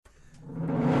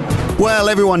Well,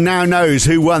 everyone now knows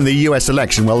who won the US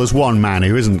election. Well, there's one man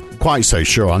who isn't quite so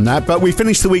sure on that, but we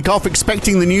finished the week off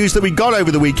expecting the news that we got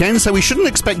over the weekend, so we shouldn't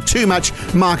expect too much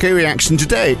market reaction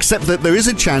today, except that there is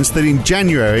a chance that in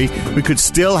January we could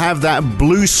still have that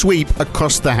blue sweep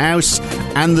across the House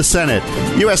and the Senate.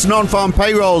 US non-farm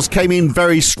payrolls came in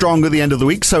very strong at the end of the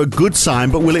week, so a good sign,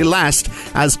 but will it last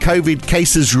as COVID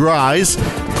cases rise?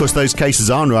 Of course, those cases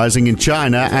aren't rising in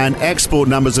China, and export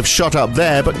numbers have shot up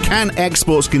there, but can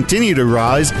exports continue to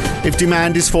rise if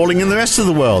demand is falling in the rest of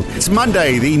the world? It's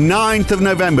Monday, the 9th of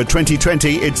November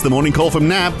 2020. It's the morning call from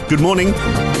NAB. Good morning.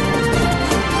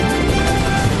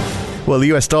 Well,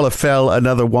 the US dollar fell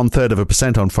another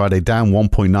 1/3% on Friday, down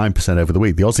 1.9% over the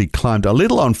week. The Aussie climbed a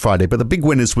little on Friday, but the big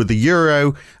winners were the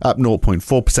euro up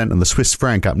 0.4% and the Swiss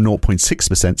franc up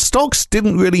 0.6%. Stocks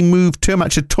didn't really move too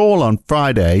much at all on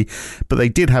Friday, but they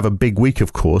did have a big week,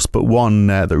 of course, but one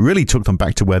that really took them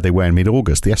back to where they were in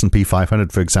mid-August. The S&P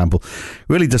 500, for example,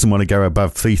 really doesn't want to go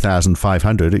above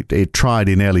 3,500. It tried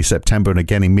in early September and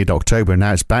again in mid-October, and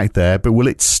now it's back there. But will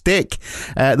it stick?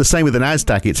 The same with the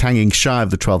Nasdaq. It's hanging shy of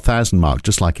the 12,000 mark,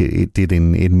 just like it did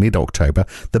in mid-October.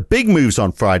 The big moves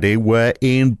on Friday were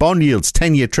in bond yields.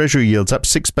 10-year Treasury yields up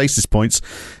 6 basis points,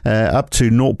 up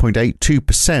to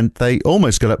 0.82%. They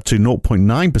almost got up to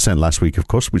 0.9% last week, of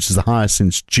course, which is the highest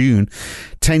since June.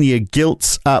 10-year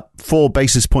gilts up 4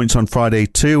 basis points on Friday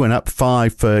too, and up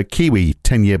 5 for Kiwi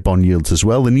 10-year bond yields as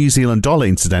well. The New Zealand dollar,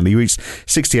 incidentally, reached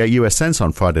 68 US cents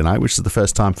on Friday night, which is the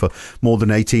first time for more than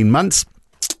 18 months.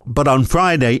 But on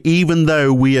Friday, even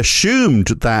though we assumed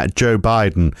that Joe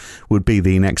Biden would be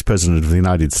the next president of the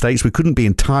United States, we couldn't be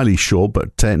entirely sure,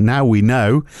 but now we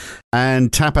know.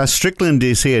 And Tapas Strickland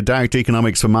is here, Director of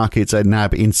Economics for Markets at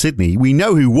NAB in Sydney. We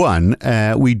know who won.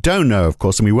 We don't know, of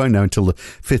course, and we won't know until the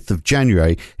 5th of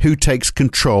January, who takes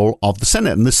control of the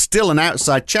Senate. And there's still an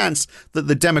outside chance that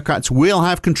the Democrats will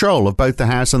have control of both the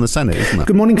House and the Senate, isn't there?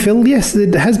 Good morning, Phil. Yes,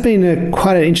 it has been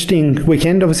quite an interesting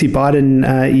weekend. Obviously, Biden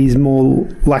is more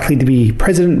likely to be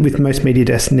president, with most media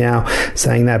desks now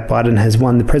saying that Biden has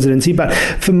won the presidency. But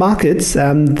for markets,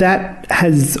 that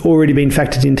has already been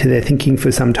factored into their thinking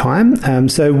for some time.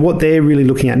 So what they're really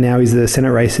looking at now is the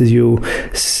Senate race, as you're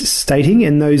stating,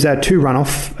 and those are two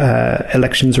runoff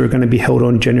elections are going to be held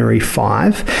on January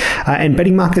 5. And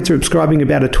betting markets are ascribing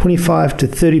about a 25 to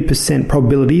 30%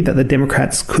 probability that the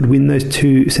Democrats could win those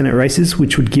two Senate races,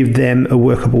 which would give them a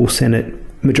workable Senate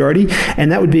majority,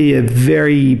 and that would be a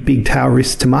very big tail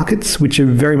risk to markets, which are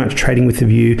very much trading with the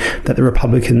view that the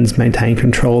Republicans maintain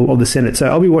control of the Senate. So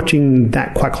I'll be watching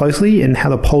that quite closely and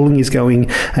how the polling is going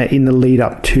in the lead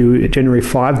up to January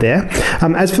 5 there.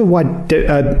 As for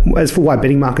why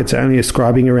betting markets are only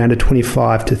ascribing around a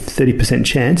 25 to 30%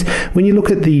 chance, when you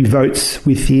look at the votes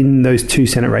within those two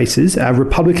Senate races,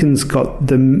 Republicans got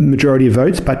the majority of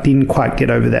votes but didn't quite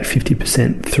get over that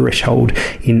 50% threshold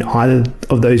in either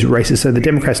of those races. So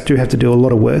the Democrats do have to do a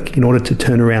lot of work in order to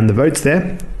turn around the votes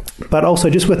there. But also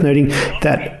just worth noting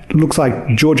that looks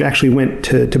like Georgia actually went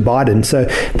to Biden. So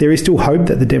there is still hope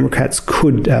that the Democrats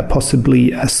could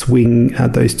possibly swing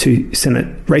those two Senate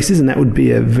races, and that would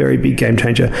be a very big game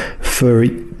changer for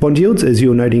bond yields. As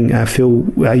you're noting, Phil,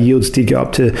 yields did go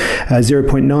up to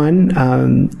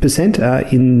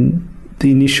 0.9% in the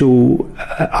initial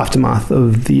aftermath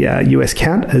of the US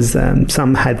count, as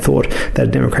some had thought that a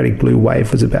Democratic blue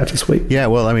wave was about to sweep. Yeah,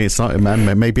 well, I mean, it's not,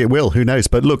 maybe it will, who knows?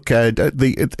 But look,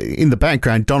 in the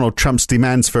background, Donald Trump's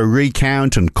demands for a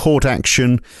recount and court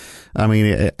action. I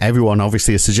mean, everyone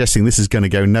obviously is suggesting this is going to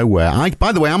go nowhere.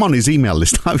 By the way, I'm on his email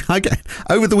list.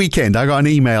 Over the weekend, I got an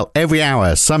email every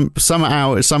hour. Some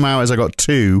hours I got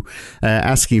two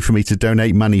asking for me to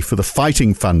donate money for the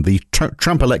Fighting Fund, the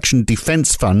Trump Election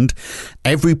Defense Fund.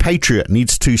 Every patriot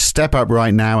needs to step up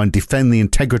right now and defend the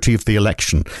integrity of the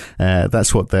election.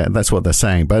 That's what they're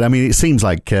saying. But I mean, it seems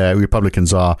like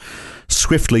Republicans are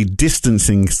swiftly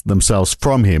distancing themselves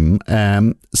from him.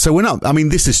 So we're not. I mean,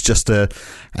 this is just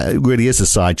really is a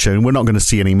sideshow, and we're not going to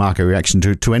see any market reaction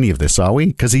to any of this, are we?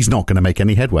 Because he's not going to make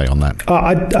any headway on that.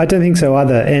 I don't think so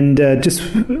either. And just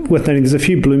worth noting, there's a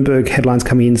few Bloomberg headlines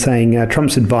coming in saying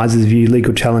Trump's advisors view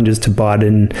legal challenges to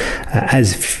Biden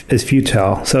as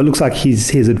futile. So it looks like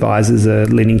his advisors are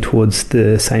leaning towards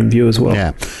the same view as well.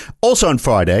 Yeah. Also on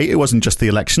Friday, it wasn't just the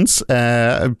elections.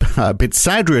 A bit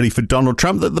sad, really, for Donald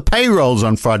Trump that the payrolls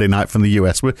on Friday night from the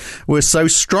US were so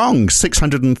strong.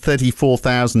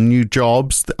 634,000 new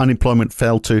jobs. The Unemployment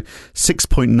fell to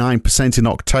 6.9% in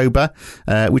October,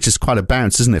 which is quite a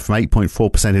bounce, isn't it, from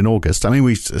 8.4% in August. I mean,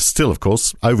 we still, of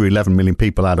course, over 11 million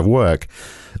people out of work,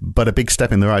 but a big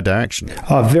step in the right direction.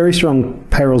 Oh, very strong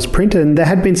payrolls print, and there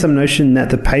had been some notion that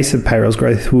the pace of payrolls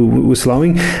growth was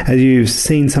slowing, as you've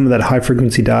seen some of that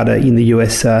high-frequency data in the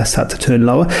US start to turn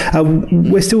lower.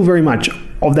 We're still very much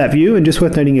of that view, and just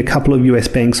worth noting, a couple of US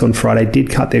banks on Friday did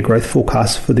cut their growth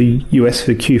forecast for the US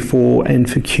for Q4 and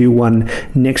for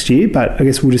Q1 next year, but I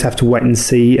guess we'll just have to wait and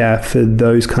see for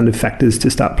those kind of factors to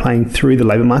start playing through the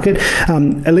labour market.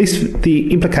 At least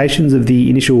the implications of the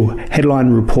initial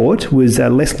headline report was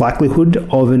less likelihood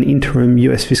of an interim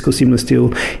US fiscal stimulus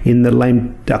deal in the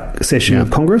lame duck session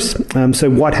of Congress. So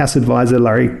White House advisor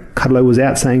Larry Kudlow was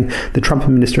out saying the Trump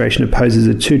administration opposes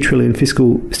a $2 trillion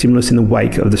fiscal stimulus in the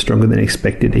wake of the stronger than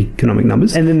expected economic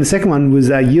numbers. And then the second one was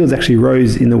yields actually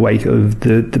rose in the wake of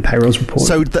the payrolls report.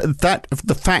 So the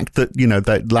fact that,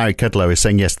 that Larry Kudlow is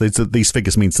saying, yes, these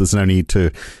figures means there's no need to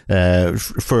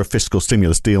for a fiscal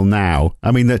stimulus deal now.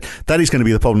 I mean, that is going to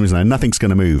be the problem, isn't it? Nothing's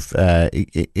going to move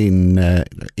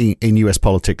in US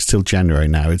politics till January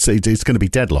now. It's going to be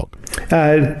deadlock.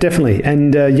 Definitely.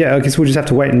 And I guess we'll just have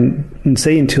to wait and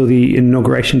see until the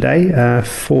inauguration day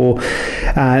for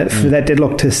that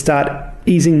deadlock to start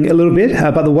easing a little bit,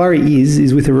 but the worry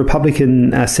is with a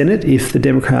Republican Senate, if the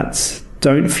Democrats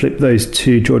don't flip those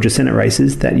two Georgia Senate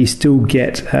races, that you still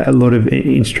get a lot of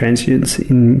intransigence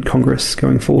in Congress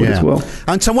going forward as well.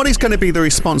 And so what is going to be the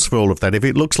response for all of that if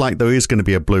it looks like there is going to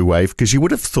be a blue wave? Because you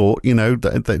would have thought,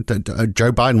 that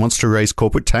Joe Biden wants to raise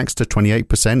corporate tax to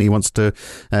 28%. He wants to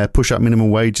push up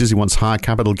minimum wages. He wants higher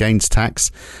capital gains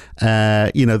tax.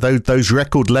 Those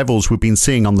record levels we've been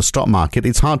seeing on the stock market,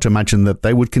 it's hard to imagine that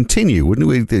they would continue, wouldn't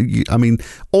we? I mean,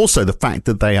 also the fact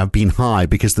that they have been high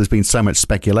because there's been so much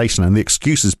speculation, and the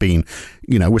excuse has been,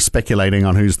 we're speculating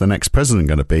on who's the next president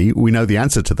going to be. We know the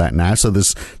answer to that now, so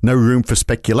there's no room for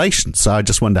speculation. So I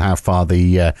just wonder how far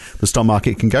the stock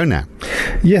market can go now.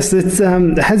 Yes, there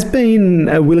has been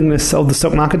a willingness of the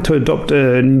stock market to adopt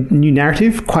a new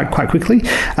narrative quite quickly.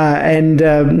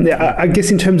 I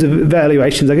guess in terms of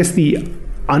valuations, I guess the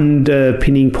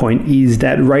underpinning point is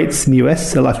that rates in the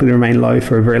US are likely to remain low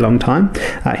for a very long time.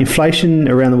 Inflation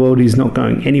around the world is not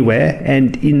going anywhere,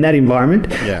 and in that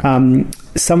environment,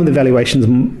 some of the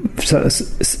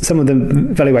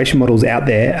valuation models out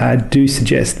there do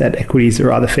suggest that equities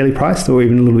are either fairly priced or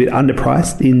even a little bit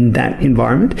underpriced in that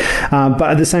environment. But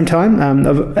at the same time,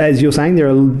 as you're saying, there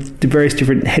are various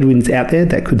different headwinds out there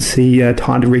that could see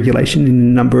tighter regulation in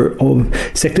a number of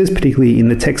sectors, particularly in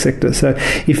the tech sector. So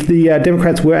if the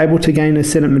Democrats were able to gain a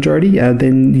Senate majority,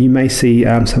 then you may see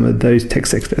some of those tech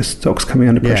sector stocks coming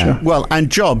under pressure. Well,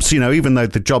 and jobs, even though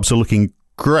the jobs are looking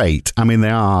great, I mean, they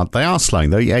are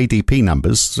slowing. The ADP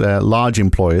numbers, large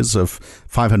employers of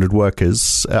 500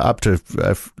 workers, up to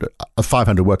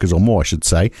 500 workers or more, I should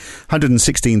say,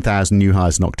 116,000 new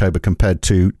hires in October compared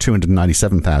to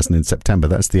 297,000 in September.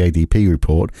 That's the ADP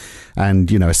report.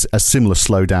 And, a similar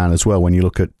slowdown as well when you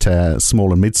look at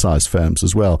small and mid-sized firms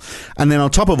as well. And then on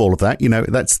top of all of that,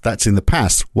 that's in the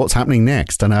past. What's happening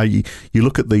next? And you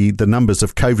look at the numbers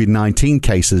of COVID-19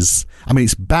 cases. I mean,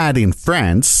 it's bad in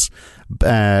France.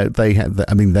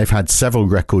 They've had several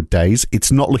record days.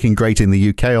 It's not looking great in the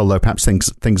UK, although perhaps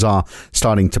things are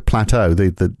starting to plateau.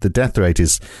 The death rate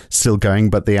is still going,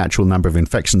 but the actual number of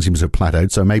infections seems to have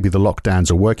plateaued. So maybe the lockdowns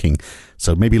are working.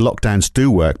 So maybe lockdowns do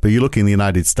work. But you look in the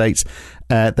United States,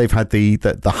 they've had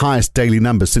the highest daily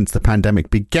numbers since the pandemic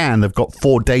began. They've got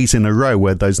 4 days in a row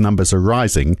where those numbers are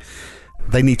rising.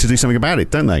 They need to do something about it,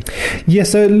 don't they? Yeah,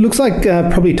 so it looks like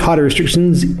probably tighter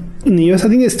restrictions in the US. I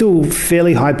think there's still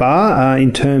fairly high bar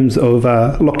in terms of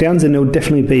lockdowns, and it would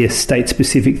definitely be a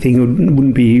state-specific thing. It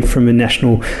wouldn't be from a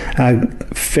national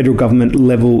federal government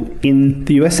level in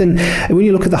the US. And when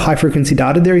you look at the high-frequency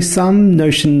data, there is some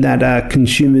notion that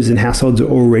consumers and households are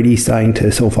already starting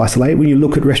to self-isolate. When you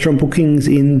look at restaurant bookings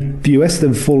in the US,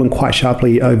 they've fallen quite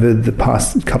sharply over the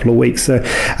past couple of weeks. So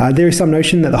there is some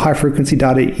notion that the high-frequency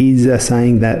data is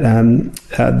saying that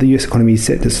the US economy is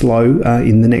set to slow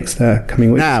in the next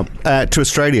coming weeks. Now, to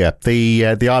Australia, the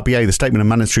RBA, the Statement of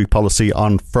Monetary Policy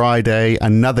on Friday,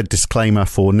 another disclaimer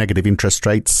for negative interest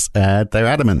rates. They're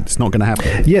adamant it's not going to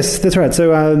happen. Yes, that's right.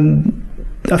 So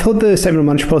I thought the statement on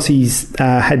monetary policies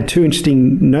had two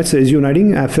interesting notes. So as you're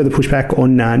noting, further pushback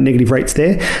on negative rates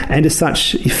there. And as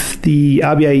such, if the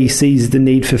RBA sees the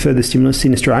need for further stimulus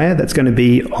in Australia, that's going to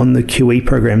be on the QE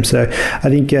program. So I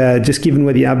think just given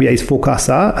where the RBA's forecasts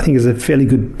are, I think there's a fairly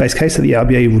good base case that the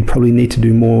RBA would probably need to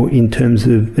do more in terms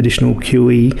of additional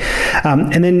QE.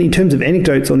 And then in terms of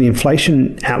anecdotes on the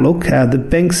inflation outlook, the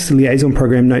bank's liaison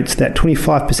program notes that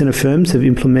 25% of firms have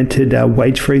implemented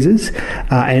wage freezes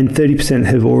and 30%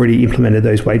 have already implemented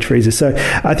those wage freezes. So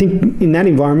I think in that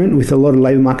environment, with a lot of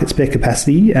labour market spare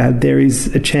capacity, there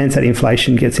is a chance that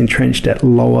inflation gets entrenched at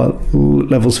lower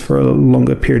levels for a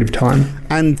longer period of time.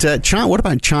 And China, what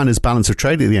about China's balance of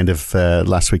trade at the end of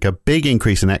last week? A big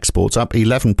increase in exports, up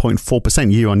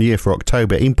 11.4% year on year for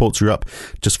October. Imports were up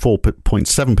just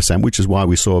 4.7%, which is why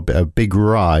we saw a big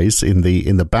rise in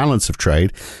the balance of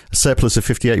trade, a surplus of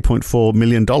 $58.4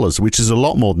 million, which is a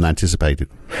lot more than anticipated.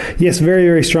 Yes, very,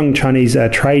 very strong Chinese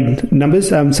trade numbers.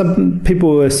 Some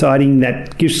people were citing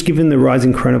that just given the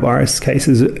rising coronavirus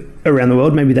cases around the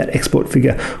world, maybe that export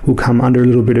figure will come under a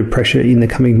little bit of pressure in the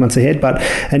coming months ahead. But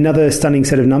another stunning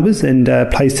set of numbers, and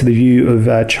plays to the view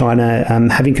of China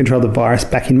having controlled the virus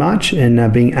back in March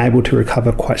and being able to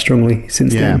recover quite strongly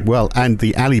since then. Yeah, well, and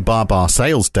the Alibaba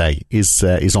sales day is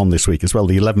on this week as well,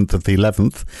 the 11th of the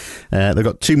 11th. They've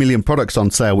got 2 million products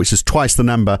on sale, which is twice the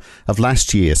number of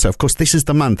last year. So, of course, this is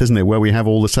the month, isn't it, where we have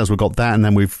all the sales. We've got that, and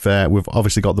then we've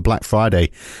obviously got the Black Friday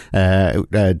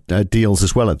deals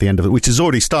as well at the end of it, which has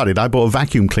already started. I bought a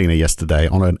vacuum cleaner yesterday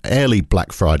on an early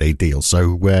Black Friday deal.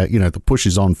 So, the push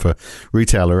is on for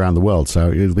retail around the world. So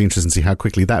it'll be interesting to see how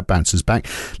quickly that bounces back.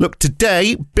 Look,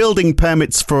 today, building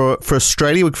permits for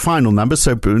Australia with final numbers.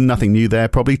 So nothing new there,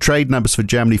 probably. Trade numbers for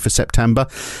Germany for September.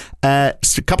 A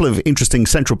couple of interesting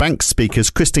central bank speakers,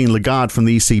 Christine Lagarde from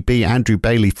the ECB, Andrew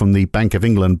Bailey from the Bank of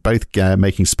England, both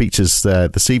making speeches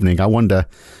this evening. I wonder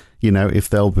if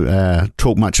they'll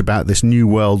talk much about this new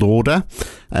world order.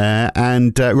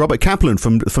 And Robert Kaplan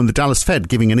from the Dallas Fed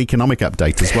giving an economic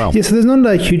update as well. Yeah, so there's not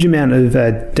a huge amount of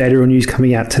data or news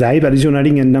coming out today, but as you're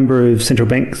noting, a number of central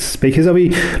bank speakers. I'll be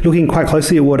looking quite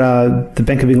closely at what the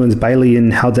Bank of England's Bailey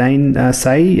and Haldane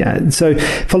say. So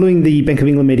following the Bank of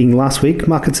England meeting last week,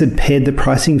 markets had paired the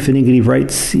pricing for negative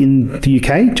rates in the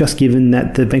UK, just given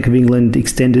that the Bank of England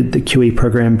extended the QE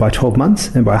program by 12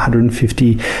 months and by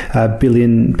 £150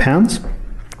 billion.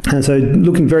 And so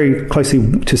looking very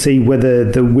closely to see whether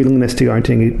the willingness to go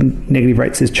into negative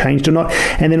rates has changed or not.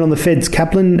 And then on the Fed's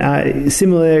Kaplan,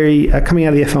 similarly, coming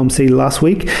out of the FOMC last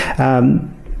week,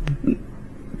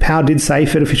 Powell did say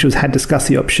Fed officials had discussed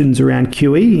the options around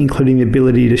QE, including the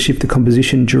ability to shift the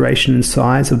composition, duration and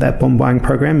size of that bond buying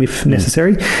program if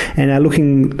necessary, and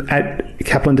looking at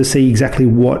Kaplan to see exactly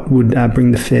what would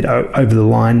bring the Fed over the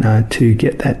line to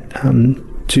get that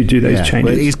to do those changes.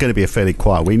 Well, it is going to be a fairly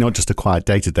quiet week, not just a quiet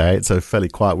day to day. It's a fairly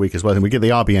quiet week as well. And we get the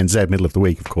RBNZ middle of the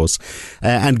week, of course.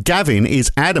 And Gavin is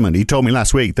adamant. He told me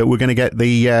last week that we're going to get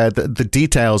the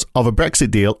details of a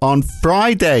Brexit deal on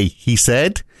Friday, he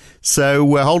said. So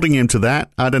we're holding him to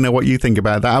that. I don't know what you think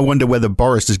about that. I wonder whether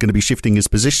Boris is going to be shifting his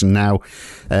position now.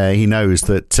 He knows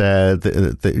that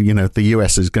the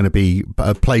US is going to be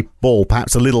play ball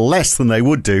perhaps a little less than they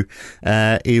would do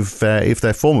if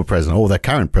their former president or their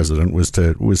current president was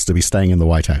to be staying in the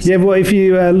White House. Yeah, well, if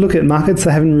you look at markets,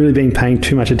 they haven't really been paying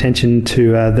too much attention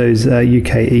to those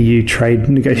UK-EU trade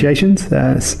negotiations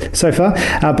so far.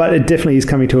 But it definitely is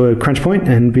coming to a crunch point,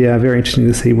 and be very interesting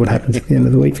to see what happens at the end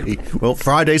of the week. Well,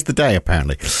 Friday's the day,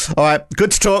 apparently. All right,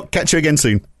 good to talk. Catch you again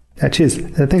soon. Cheers.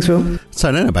 Thanks, Phil. So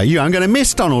I don't know about you. I'm going to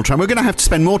miss Donald Trump. We're going to have to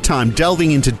spend more time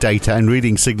delving into data and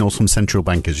reading signals from central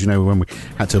bankers. When we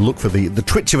had to look for the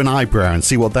twitch of an eyebrow and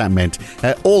see what that meant.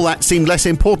 All that seemed less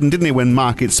important, didn't it, when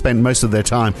markets spent most of their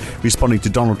time responding to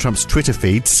Donald Trump's Twitter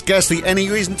feed? Scarcely any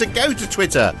reason to go to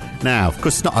Twitter now. Of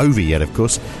course, it's not over yet, of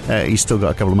course. He's still got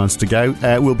a couple of months to go.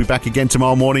 We'll be back again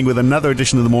tomorrow morning with another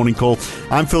edition of The Morning Call.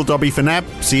 I'm Phil Dobbie for now.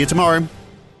 See you tomorrow.